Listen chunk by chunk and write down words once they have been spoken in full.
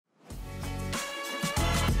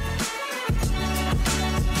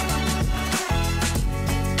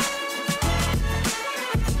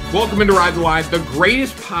Welcome into Ride the Line, the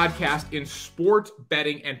greatest podcast in sports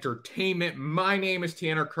betting entertainment. My name is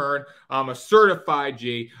Tanner Kern. I'm a certified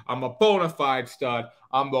G. I'm a bona fide stud.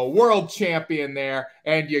 I'm the world champion there,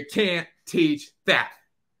 and you can't teach that.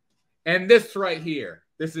 And this right here,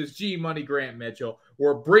 this is G Money Grant Mitchell.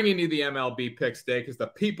 We're bringing you the MLB picks today because the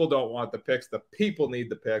people don't want the picks. The people need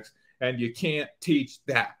the picks, and you can't teach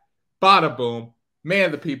that. Bada boom. Man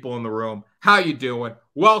of the people in the room, how you doing?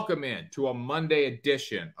 Welcome in to a Monday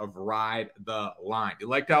edition of Ride the Line. You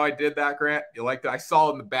liked how I did that, Grant? You liked it? I saw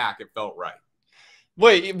it in the back. It felt right.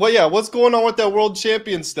 Wait, well, yeah, what's going on with that world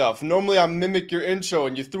champion stuff? Normally I mimic your intro,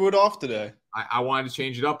 and you threw it off today. I wanted to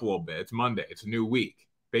change it up a little bit. It's Monday. It's a new week.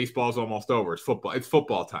 Baseball's almost over. It's football. It's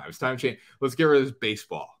football time. It's time to change. Let's get rid of this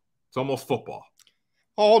baseball. It's almost football.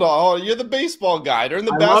 Hold on. You're the baseball guy. During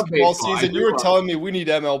the basketball season, you were telling me we need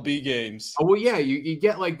MLB games. Oh, well, yeah, you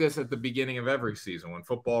get like this at the beginning of every season when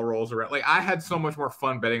football rolls around. Like, I had so much more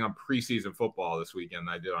fun betting on preseason football this weekend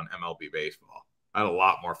than I did on MLB baseball. I had a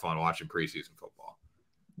lot more fun watching preseason football.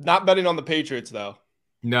 Not betting on the Patriots, though.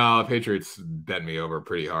 No, the Patriots bet me over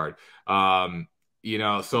pretty hard.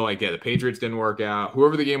 So, like, yeah, the Patriots didn't work out.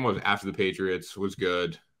 Whoever the game was after the Patriots was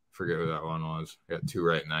good. Forget who that one was. I got two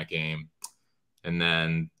right in that game. And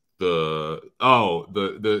then the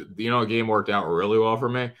game worked out really well for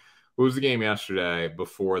me. Who was the game yesterday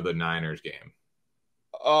before the Niners game?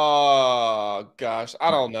 Oh, gosh. I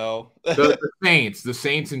don't know. The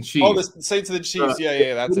Saints and Chiefs. Oh, the Saints and the Chiefs.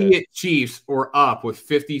 Yeah, that's it. Chiefs were up with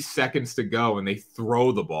 50 seconds to go, and they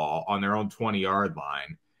throw the ball on their own 20-yard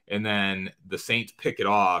line. And then the Saints pick it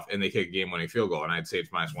off, and they kick a game-winning field goal, and I'd say it's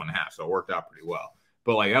 -1.5, so it worked out pretty well.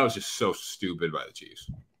 But, like, that was just so stupid by the Chiefs.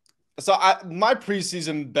 So my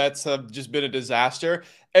preseason bets have just been a disaster.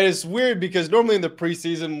 And it's weird because normally in the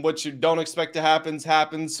preseason, what you don't expect to happens.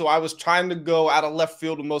 So I was trying to go out of left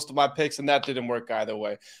field with most of my picks, and that didn't work either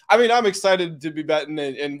way. I mean, I'm excited to be betting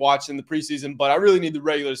and watching the preseason, but I really need the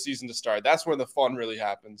regular season to start. That's where the fun really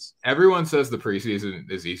happens. Everyone says the preseason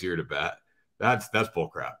is easier to bet. That's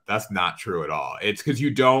bullcrap. That's not true at all. It's because you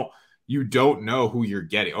don't know who you're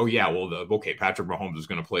getting. Oh, yeah, well, Patrick Mahomes is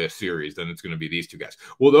going to play a series. Then it's going to be these two guys.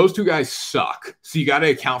 Well, those two guys suck. So you got to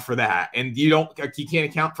account for that. And you can't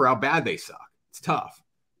account for how bad they suck. It's tough.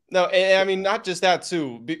 No, and I mean, not just that,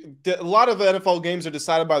 too. A lot of NFL games are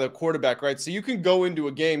decided by the quarterback, right? So you can go into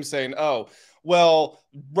a game saying, oh, well,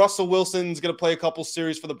 Russell Wilson's going to play a couple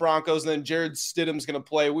series for the Broncos, and then Jared Stidham's going to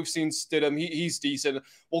play. We've seen Stidham. He's decent.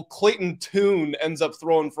 Well, Clayton Tune ends up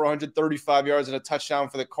throwing for 135 yards and a touchdown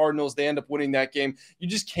for the Cardinals. They end up winning that game. You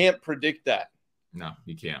just can't predict that. No,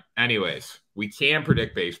 you can't. Anyways, we can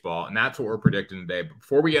predict baseball, and that's what we're predicting today. But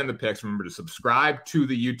before we get into the picks, remember to subscribe to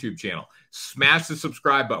the YouTube channel. Smash the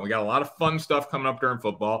subscribe button. We got a lot of fun stuff coming up during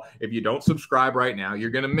football. If you don't subscribe right now, you're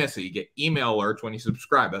going to miss it. You get email alerts when you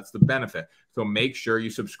subscribe. That's the benefit. So make sure you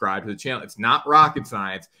subscribe to the channel. It's not rocket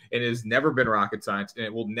science. It has never been rocket science, and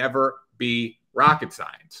it will never be rocket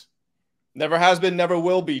science. Never has been, never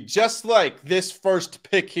will be. Just like this first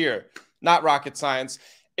pick here, not rocket science.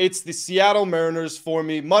 It's the Seattle Mariners for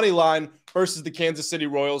me, money line versus the Kansas City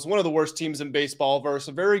Royals, one of the worst teams in baseball versus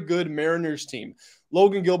a very good Mariners team.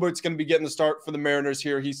 Logan Gilbert's going to be getting the start for the Mariners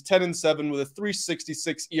here. He's 10-7 with a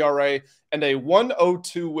 3.66 ERA and a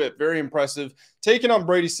 1.02 WHIP. Very impressive. Taking on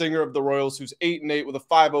Brady Singer of the Royals, who's 8-8 with a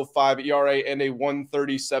 5.05 ERA and a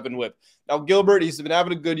 1.37 WHIP. Now, Gilbert, he's been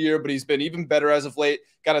having a good year, but he's been even better as of late.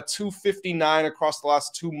 Got a 2.59 across the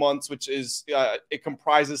last 2 months, which is it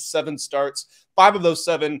comprises 7 starts. 5 of those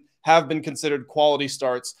 7 have been considered quality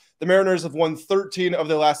starts. The Mariners have won 13 of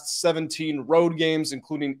their last 17 road games,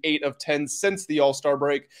 including 8 of 10 since the All-Star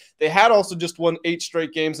break. They had also just won 8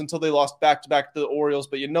 straight games until they lost back-to-back to the Orioles.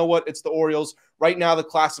 But you know what? It's the Orioles. Right now, the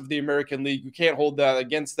class of the American League. You can't hold that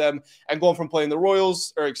against them. And going from playing the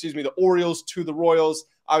Orioles to the Royals,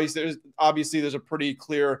 obviously there's a pretty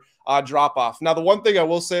clear drop-off. Now, the one thing I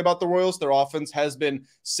will say about the Royals, their offense has been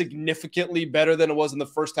significantly better than it was in the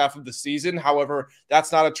first half of the season. However,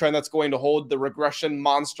 that's not a trend that's going to hold. The regression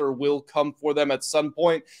monster will come for them at some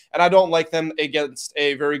point, and I don't like them against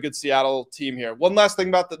a very good Seattle team here. One last thing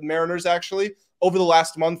about the Mariners, actually. Over the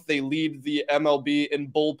last month, they lead the MLB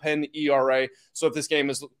in bullpen ERA. So if this game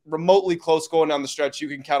is remotely close going down the stretch, you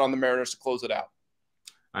can count on the Mariners to close it out.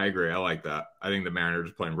 I agree. I like that. I think the Mariners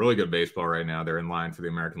are playing really good baseball right now. They're in line for the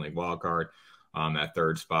American League wild card. That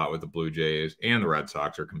third spot with the Blue Jays and the Red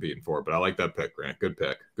Sox are competing for it. But I like that pick, Grant. Good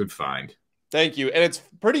pick. Good find. Thank you. And it's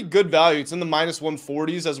pretty good value. It's in the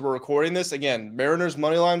 -140s as we're recording this. Again, Mariners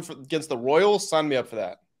money line against the Royals. Sign me up for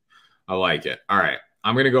that. I like it. All right.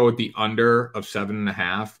 I'm going to go with the under of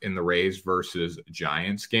 7.5 in the Rays versus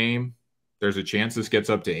Giants game. There's a chance this gets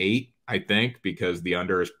up to 8. I think, because the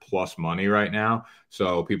under is plus money right now.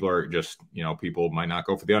 So people are just, people might not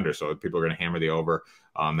go for the under. So people are going to hammer the over.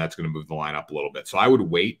 That's going to move the line up a little bit. So I would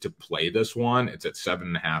wait to play this one. It's at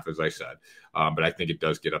 7.5, as I said. But I think it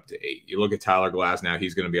does get up to 8. You look at Tyler Glass now,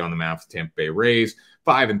 he's going to be on the mound for the Tampa Bay Rays,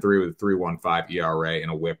 5-3 with a 3.15 ERA and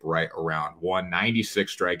a whip right around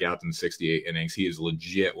 196 strikeouts in 68 innings. He is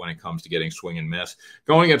legit when it comes to getting swing and miss.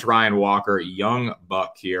 Going against Ryan Walker, young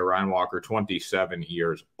buck here. Ryan Walker, 27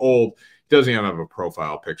 years old. Doesn't even have a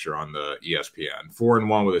profile picture on the ESPN.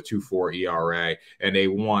 4-1 with a 2.4 ERA and a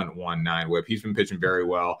 1.19 whip. He's been pitching very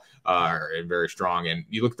well and very strong. And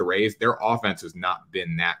you look at the Rays, their offense has not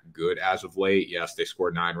been that good as of late. Yes, they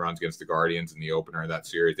scored 9 runs against the Guardians in the opener of that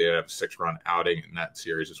series. They did have a 6-run outing in that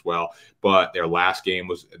series as well. But their last game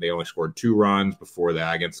they only scored 2 runs. Before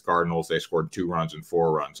that, against the Cardinals, they scored 2 runs and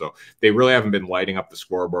 4 runs. So they really haven't been lighting up the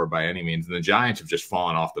scoreboard by any means. And the Giants have just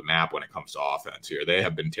fallen off the map when it comes to offense here. They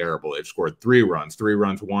have been terrible. They've scored 3 runs,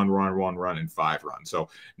 1 run, and 5 runs. So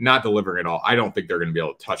not delivering at all. I don't think they're going to be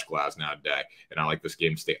able to touch Glass now today. And I like this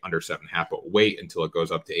game to stay under 7.5, but wait until it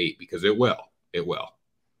goes up to 8 because it will. It will.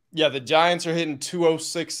 Yeah, the Giants are hitting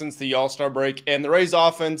 206 since the All-Star break. And the Rays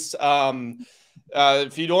offense,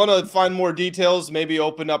 if you want to find more details, maybe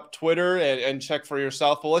open up Twitter and check for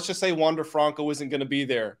yourself. But let's just say Wander Franco isn't going to be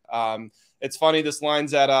there. It's funny this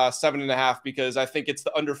line's at 7.5 because I think it's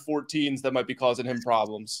the under 14s that might be causing him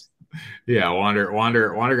problems. Yeah,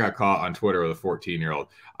 Wander got caught on Twitter with a 14-year-old.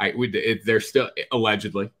 They're still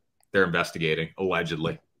allegedly they're investigating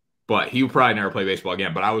allegedly, but he would probably never play baseball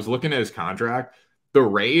again. But I was looking at his contract. The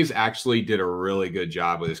Rays actually did a really good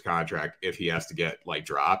job with his contract if he has to get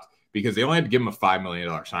dropped because they only had to give him a $5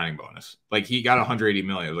 million signing bonus. He got $180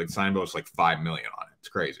 million. It was the signing bonus $5 million on it. It's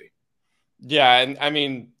crazy. Yeah, and I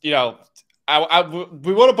mean, we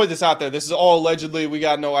want to put this out there. This is all allegedly. We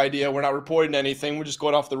got no idea. We're not reporting anything. We're just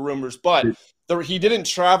going off the rumors. But he didn't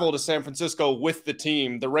travel to San Francisco with the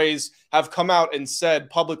team. The Rays have come out and said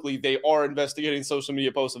publicly they are investigating social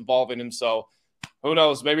media posts involving him. So who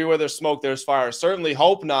knows? Maybe where there's smoke, there's fire. Certainly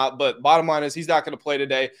hope not. But bottom line is he's not going to play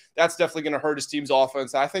today. That's definitely going to hurt his team's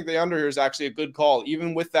offense. I think the under here is actually a good call,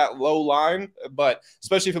 even with that low line. But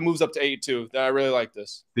especially if it moves up to 8-2, I really like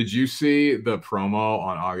this. Did you see the promo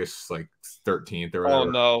on August 13th or whatever? Oh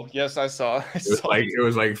no! Yes, I saw. It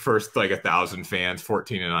was first 1,000 fans,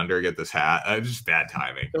 14 and under, get this hat. It was just bad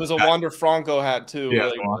timing. It was a Wander Franco hat too.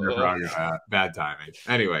 Yeah, Wander Franco hat. Bad timing.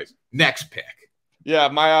 Anyways, next pick. Yeah,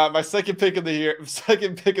 my second pick of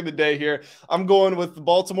the day here. I'm going with the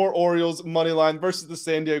Baltimore Orioles money line versus the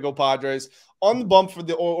San Diego Padres. On the bump for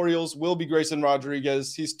the Orioles will be Grayson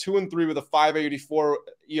Rodriguez. He's 2-3 with a 5.84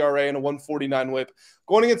 ERA and a 1.49 whip.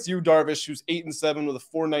 Going against Yu Darvish, who's 8-7 with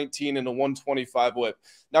a 4.19 and a 1.25 whip.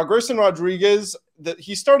 Now, Grayson Rodriguez,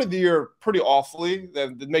 he started the year pretty awfully.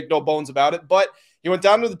 Make no bones about it, but he went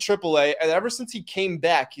down to the AAA, and ever since he came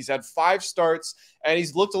back, he's had 5 starts, and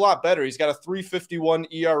he's looked a lot better. He's got a 3.51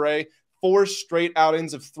 ERA, 4 straight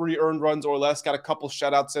outings of 3 earned runs or less, got a couple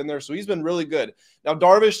shutouts in there, so he's been really good. Now,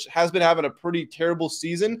 Darvish has been having a pretty terrible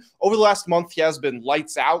season. Over the last month, he has been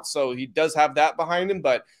lights out, so he does have that behind him,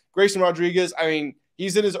 but Grayson Rodriguez, I mean,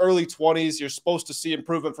 he's in his early 20s. You're supposed to see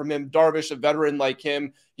improvement from him. Darvish, a veteran like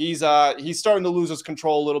him, he's starting to lose his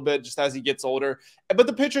control a little bit just as he gets older. But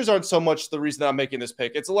the pitchers aren't so much the reason that I'm making this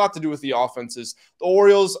pick. It's a lot to do with the offenses. The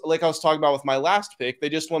Orioles, like I was talking about with my last pick, they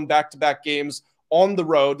just won back-to-back games on the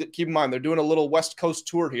road. Keep in mind, they're doing a little West Coast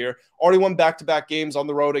tour here. Already won back-to-back games on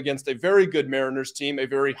the road against a very good Mariners team, a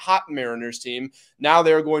very hot Mariners team. Now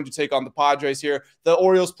they're going to take on the Padres here. The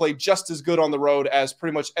Orioles play just as good on the road as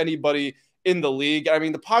pretty much anybody in the league. I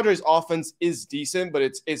mean, the Padres offense is decent, but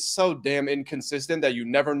it's so damn inconsistent that you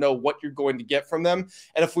never know what you're going to get from them.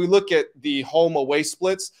 And if we look at the home away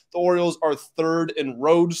splits, the Orioles are 3rd in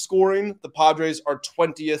road scoring. The Padres are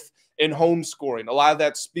 20th in home scoring. A lot of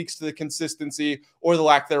that speaks to the consistency or the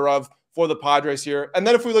lack thereof for the Padres here. And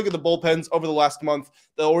then if we look at the bullpens over the last month,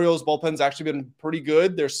 the Orioles bullpen's actually been pretty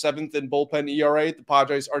good. They're 7th in bullpen ERA. The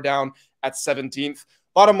Padres are down at 17th.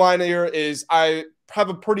 Bottom line here is I have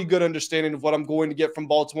a pretty good understanding of what I'm going to get from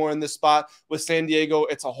Baltimore in this spot. With San Diego,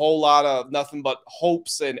 it's a whole lot of nothing but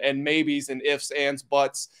hopes and maybes and ifs, ands,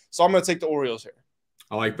 buts. So I'm going to take the Orioles here.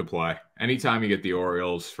 I like the play. Anytime you get the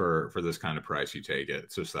Orioles for this kind of price, you take it.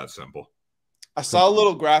 It's just that simple. I saw a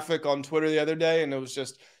little graphic on Twitter the other day, and it was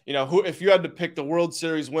just, who if you had to pick the World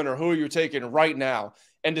Series winner, who are you taking right now?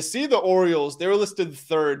 And to see the Orioles, they were listed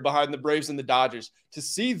 3rd behind the Braves and the Dodgers. To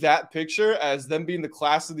see that picture as them being the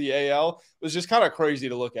class of the AL was just kind of crazy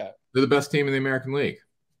to look at. They're the best team in the American League.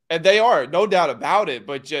 And they are, no doubt about it.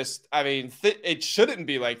 But just, I mean, it shouldn't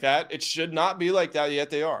be like that. It should not be like that,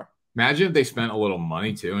 yet they are. Imagine if they spent a little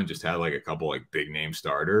money too and just had like a couple like big name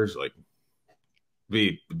starters, like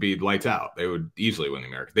be lights out. They would easily win the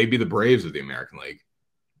American. They'd be the Braves of the American League.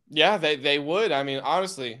 Yeah, they would. I mean,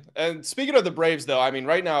 honestly. And speaking of the Braves, though, I mean,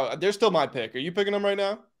 right now they're still my pick. Are you picking them right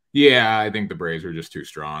now? Yeah, I think the Braves are just too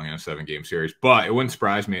strong in a 7-game series. But it wouldn't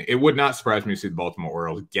surprise me. It would not surprise me to see the Baltimore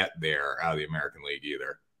Orioles get there out of the American League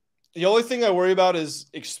either. The only thing I worry about is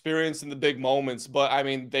experience in the big moments. But I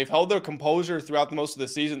mean, they've held their composure throughout the most of the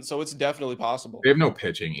season, so it's definitely possible. They have no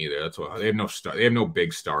pitching either. That's what they have they have no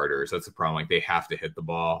big starters. That's the problem. Like they have to hit the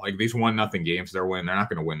ball. Like these 1-0 games they're winning, they're not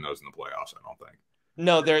going to win those in the playoffs. I don't think.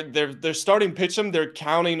 No, they're starting pitch them. They're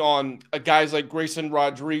counting on guys like Grayson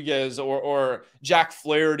Rodriguez or Jack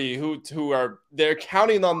Flaherty they're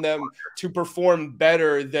counting on them to perform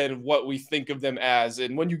better than what we think of them as.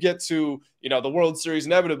 And when you get to the World Series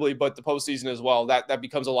inevitably, but the postseason as well, that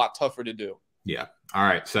becomes a lot tougher to do. Yeah. All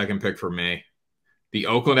right. Second pick for me. The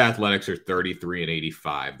Oakland Athletics are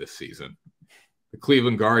 33-85 this season. The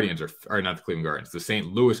Cleveland Guardians are not the Cleveland Guardians. The St.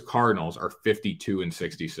 Louis Cardinals are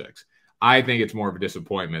 52-66. I think it's more of a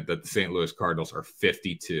disappointment that the St. Louis Cardinals are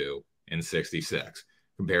 52-66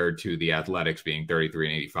 compared to the Athletics being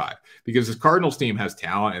 33-85, because this Cardinals team has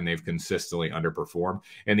talent and they've consistently underperformed.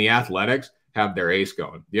 And the Athletics have their ace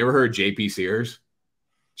going. You ever heard JP Sears?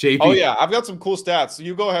 JP. Oh yeah, I've got some cool stats. So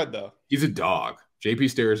you go ahead though. He's a dog.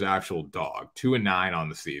 JP Sears is an actual dog. 2-9 on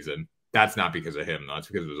the season. That's not because of him though. That's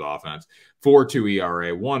because of his offense. 4.2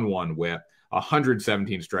 ERA, 1.1 WHIP.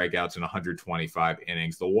 117 strikeouts in 125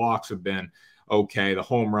 innings. The walks have been okay. The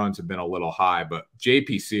home runs have been a little high, but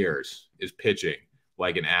JP Sears is pitching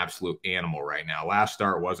like an absolute animal right now. Last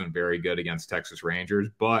start wasn't very good against Texas Rangers,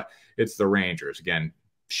 but it's the Rangers. Again,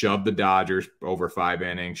 shoved the Dodgers over 5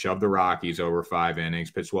 innings, shoved the Rockies over 5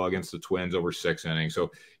 innings, pitched well against the Twins over 6 innings.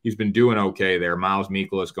 So he's been doing okay there. Miles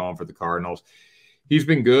Mikolas going for the Cardinals. He's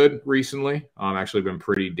been good recently. Actually been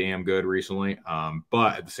pretty damn good recently.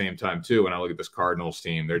 But at the same time, too, when I look at this Cardinals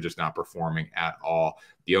team, they're just not performing at all.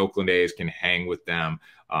 The Oakland A's can hang with them.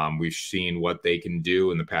 We've seen what they can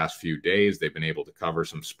do in the past few days. They've been able to cover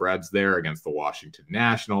some spreads there against the Washington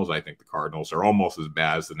Nationals. I think the Cardinals are almost as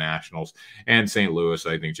bad as the Nationals. And St. Louis,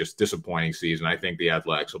 I think, just disappointing season. I think the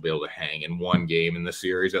Athletics will be able to hang in one game in the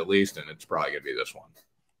series at least, and it's probably going to be this one.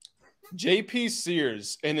 JP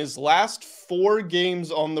Sears, in his last 4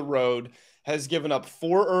 games on the road, has given up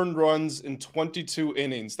 4 earned runs in 22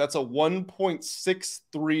 innings. That's a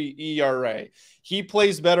 1.63 ERA. He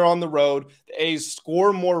plays better on the road. The A's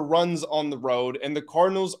score more runs on the road, and the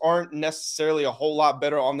Cardinals aren't necessarily a whole lot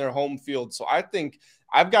better on their home field. So I think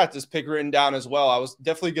I've got this pick written down as well. I was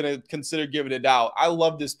definitely going to consider giving it out. I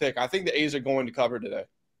love this pick. I think the A's are going to cover today.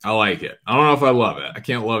 I like it. I don't know if I love it. I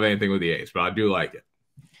can't love anything with the A's, but I do like it.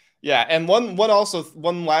 Yeah, and one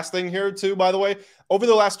last thing here too, by the way. Over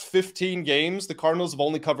the last 15 games, the Cardinals have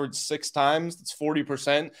only covered 6 times. That's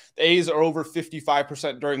 40%. The A's are over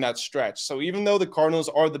 55% during that stretch. So even though the Cardinals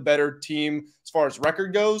are the better team as far as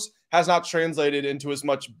record goes, has not translated into as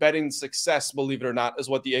much betting success, believe it or not, as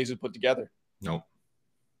what the A's have put together. Nope.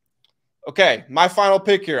 Okay, my final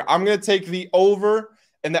pick here. I'm going to take the over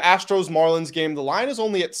in the Astros-Marlins game. The line is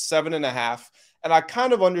only at 7.5. And I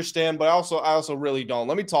kind of understand, but I also really don't.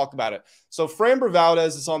 Let me talk about it. So Framber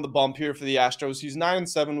Valdez is on the bump here for the Astros. He's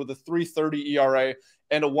 9-7 with a 3.30 ERA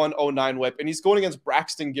and a 1.09 WHIP. And he's going against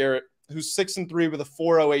Braxton Garrett, who's 6-3 with a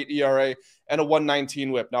 4.08 ERA and a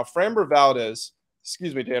 1.19 WHIP. Now, Framber Valdez,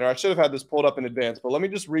 excuse me, Tanner, I should have had this pulled up in advance, but let me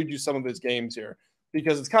just read you some of his games here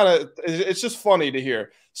because it's just funny to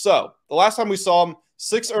hear. So the last time we saw him,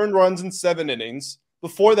 6 earned runs in 7 innings.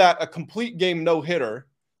 Before that, a complete game no-hitter.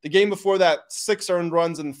 The game before that, 6 earned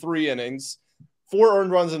runs in 3 innings, 4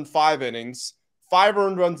 earned runs in 5 innings, 5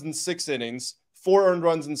 earned runs in 6 innings, 4 earned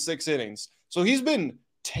runs in 6 innings. So he's been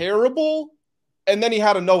terrible, and then he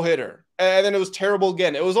had a no-hitter, and then it was terrible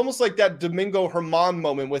again. It was almost like that Domingo Germán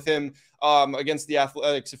moment with him against the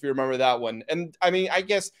Athletics, if you remember that one. And, I mean, I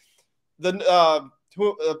guess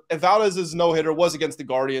Valdez's no-hitter was against the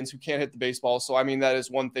Guardians, who can't hit the baseball. So, I mean, that is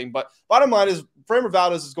one thing. But bottom line is Framber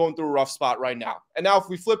Valdez is going through a rough spot right now. And now if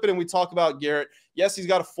we flip it and we talk about Garrett, yes, he's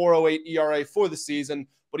got a 4.08 ERA for the season,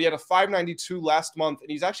 but he had a 5.92 last month, and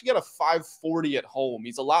he's actually got a 5.40 at home.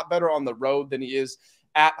 He's a lot better on the road than he is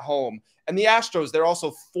at home. And the Astros, they're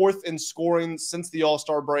also 4th in scoring since the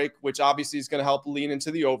All-Star break, which obviously is going to help lean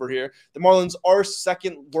into the over here. The Marlins are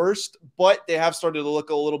 2nd worst, but they have started to look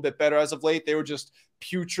a little bit better as of late. They were just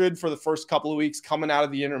putrid for the first couple of weeks coming out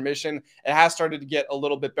of the intermission. It has started to get a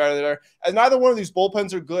little bit better there. And neither one of these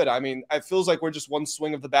bullpens are good. I mean, it feels like we're just one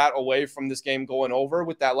swing of the bat away from this game going over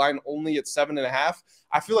with that line only at 7.5.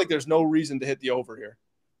 I feel like there's no reason to hit the over here.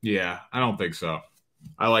 Yeah, I don't think so.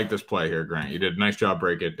 I like this play here, Grant. You did a nice job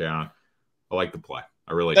breaking it down. I like the play.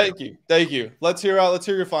 I really do. Thank you. Let's hear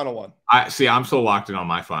your final one. I'm so locked in on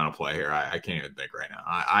my final play here. I can't even think right now.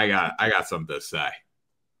 I got something to say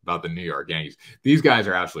about the New York Yankees. These guys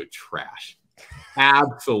are absolute trash.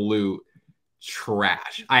 Absolute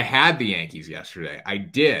trash. I had the Yankees yesterday. I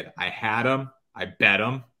did. I had them. I bet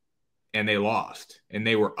them, and they lost. And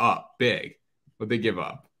they were up big. But they give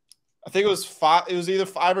up. I think it was 5. It was either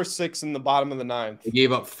 5 or 6 in the bottom of the 9th. They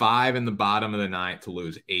gave up 5 in the bottom of the 9th to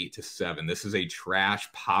lose 8-7. This is a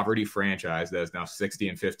trash poverty franchise that is now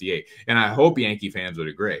 60-58. And I hope Yankee fans would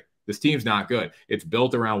agree. This team's not good. It's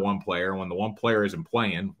built around one player. When the one player isn't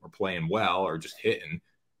playing or playing well or just hitting,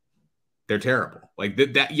 they're terrible. Like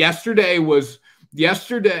that yesterday,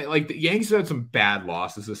 like the Yankees had some bad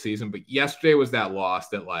losses this season, but yesterday was that loss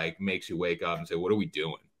that like makes you wake up and say, what are we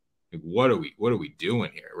doing? Like, what are we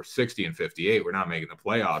doing here? We're 60-58. We're not making the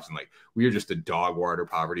playoffs. And like, we are just a dog water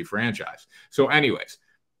poverty franchise. So anyways,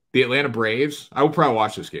 the Atlanta Braves, I will probably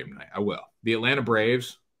watch this game tonight. I will. The Atlanta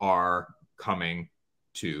Braves are coming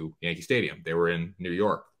to Yankee Stadium. They were in New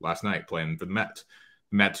York last night playing for the Mets.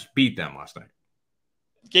 The Mets beat them last night.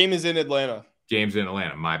 Game is in Atlanta. Game's in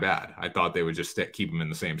Atlanta. My bad. I thought they would just keep them in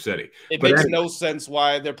the same city. It makes no sense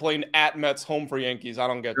why they're playing at Mets home for Yankees. I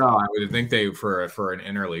don't get that. I would think they, for an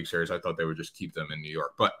interleague series, I thought they would just keep them in New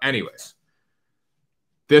York. But anyways,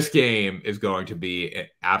 this game is going to be an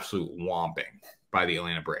absolute whomping by the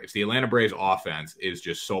Atlanta Braves. The Atlanta Braves offense is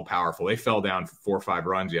just so powerful. They fell down 4 or 5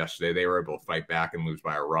 runs yesterday. They were able to fight back and lose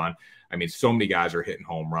by a run. I mean, so many guys are hitting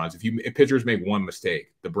home runs. If pitchers make one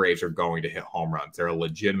mistake, the Braves are going to hit home runs. They're a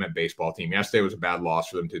legitimate baseball team. Yesterday was a bad loss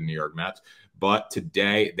for them to the New York Mets, but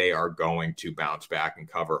today they are going to bounce back and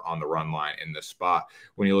cover on the run line in this spot.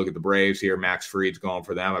 When you look at the Braves here, Max Fried's going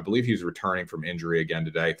for them. I believe he's returning from injury again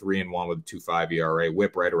today. 3-1 with a 2.5 ERA,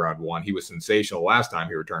 whip right around 1. He was sensational last time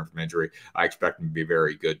he returned from injury. I expect him to be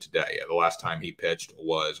very good today. The last time he pitched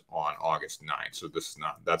was on August 9th, so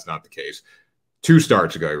that's not the case. 2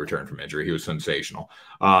 starts ago, he returned from injury. He was sensational.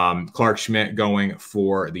 Clark Schmidt going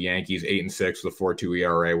for the Yankees, 8-6 with a 4.2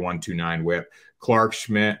 ERA, 1.29 whip. Clark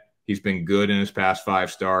Schmidt, he's been good in his past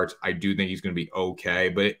 5 starts. I do think he's going to be okay.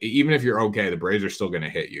 But even if you're okay, the Braves are still going to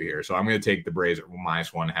hit you here. So I'm going to take the Braves at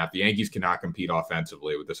 -1.5. The Yankees cannot compete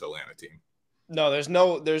offensively with this Atlanta team. No,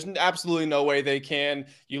 there's absolutely no way they can.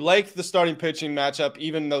 You like the starting pitching matchup,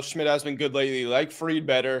 even though Schmidt has been good lately. You like Fried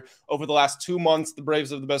better. Over the last 2 months, the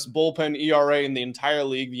Braves have the best bullpen ERA in the entire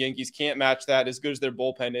league. The Yankees can't match that as good as their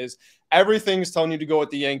bullpen is. Everything's telling you to go with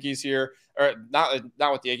the Yankees here, or not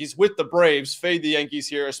with the Yankees, with the Braves. Fade the Yankees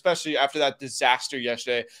here, especially after that disaster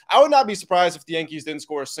yesterday. I would not be surprised if the Yankees didn't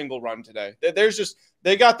score a single run today.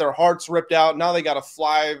 They got their hearts ripped out. Now they got to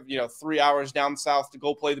fly, 3 hours down south to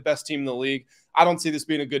go play the best team in the league. I don't see this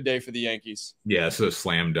being a good day for the Yankees. Yeah, so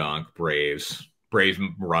slam dunk, Braves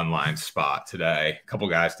run line spot today. A couple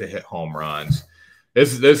guys to hit home runs.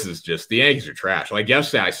 This is just, the Yankees are trash. Like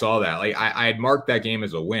yesterday, I saw that. Like I had marked that game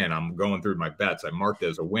as a win. I'm going through my bets. I marked it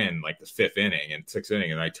as a win, like the 5th inning and 6th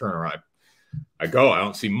inning, and I turn around. I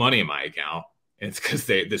don't see money in my account. And it's because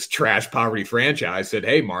this trash poverty franchise said,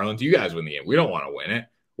 "Hey, Marlins, you guys win the game. We don't want to win it.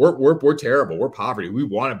 We're terrible. We're poverty. We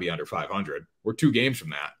want to be under 500. We're 2 games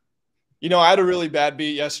from that." I had a really bad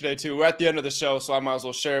beat yesterday, too. We're at the end of the show, so I might as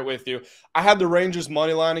well share it with you. I had the Rangers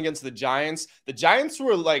money line against the Giants. The Giants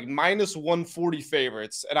were like -140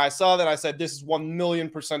 favorites, and I saw that. I said, this is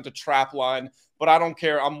 1,000,000% a trap line, but I don't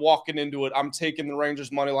care. I'm walking into it. I'm taking the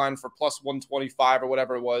Rangers money line for +125 or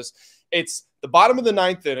whatever it was. It's the bottom of the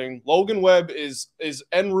 9th inning. Logan Webb is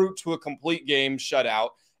en route to a complete game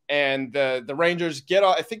shutout. And the Rangers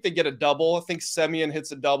I think they get a double. I think Semien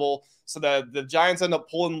hits a double. So the Giants end up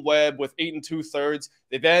pulling Webb with 8 2/3.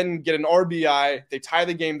 They then get an RBI. They tie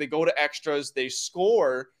the game. They go to extras. They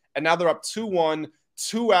score. And now they're up 2-1,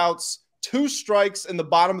 2 outs, 2 strikes in the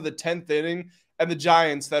bottom of the 10th inning. And the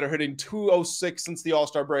Giants, that are hitting .206 since the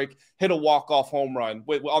All-Star break, hit a walk-off home run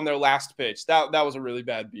on their last pitch. That was a really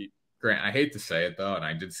bad beat. Grant, I hate to say it, though, and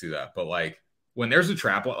I did see that. But, when there's a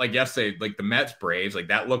trap line, like yesterday, like the Mets Braves, like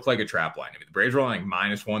that looked like a trap line. I mean, the Braves were like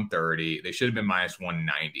 -130. They should have been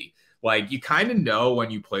 -190. Like, you kind of know when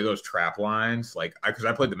you play those trap lines, like, because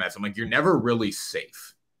I played the Mets, I'm like, you're never really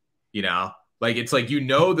safe, Like, it's like,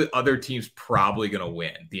 the other team's probably going to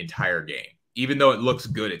win the entire game, even though it looks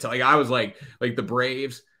good. It's like, I was like the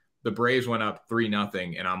Braves went up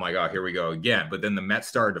 3-0, and I'm like, oh, here we go again. But then the Mets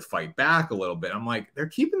started to fight back a little bit. I'm like, they're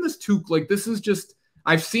keeping this this is just,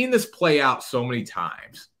 I've seen this play out so many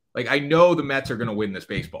times. Like, I know the Mets are going to win this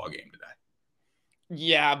baseball game today.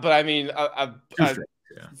 Yeah, but I mean,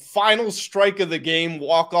 final strike of the game,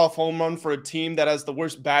 walk-off home run for a team that has the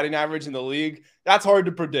worst batting average in the league. That's hard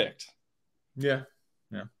to predict. Yeah.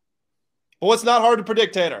 But what's not hard to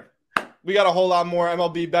predict, Tanner? We got a whole lot more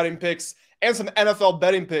MLB betting picks and some NFL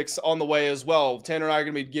betting picks on the way as well. Tanner and I are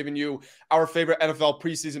going to be giving you our favorite NFL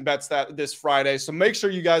preseason bets this Friday. So make sure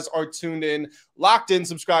you guys are tuned in, locked in,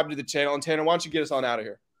 subscribe to the channel. And Tanner, why don't you get us on out of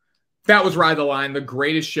here? That was Ride the Line, the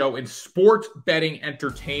greatest show in sports betting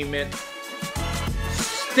entertainment.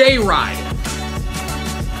 Stay riding.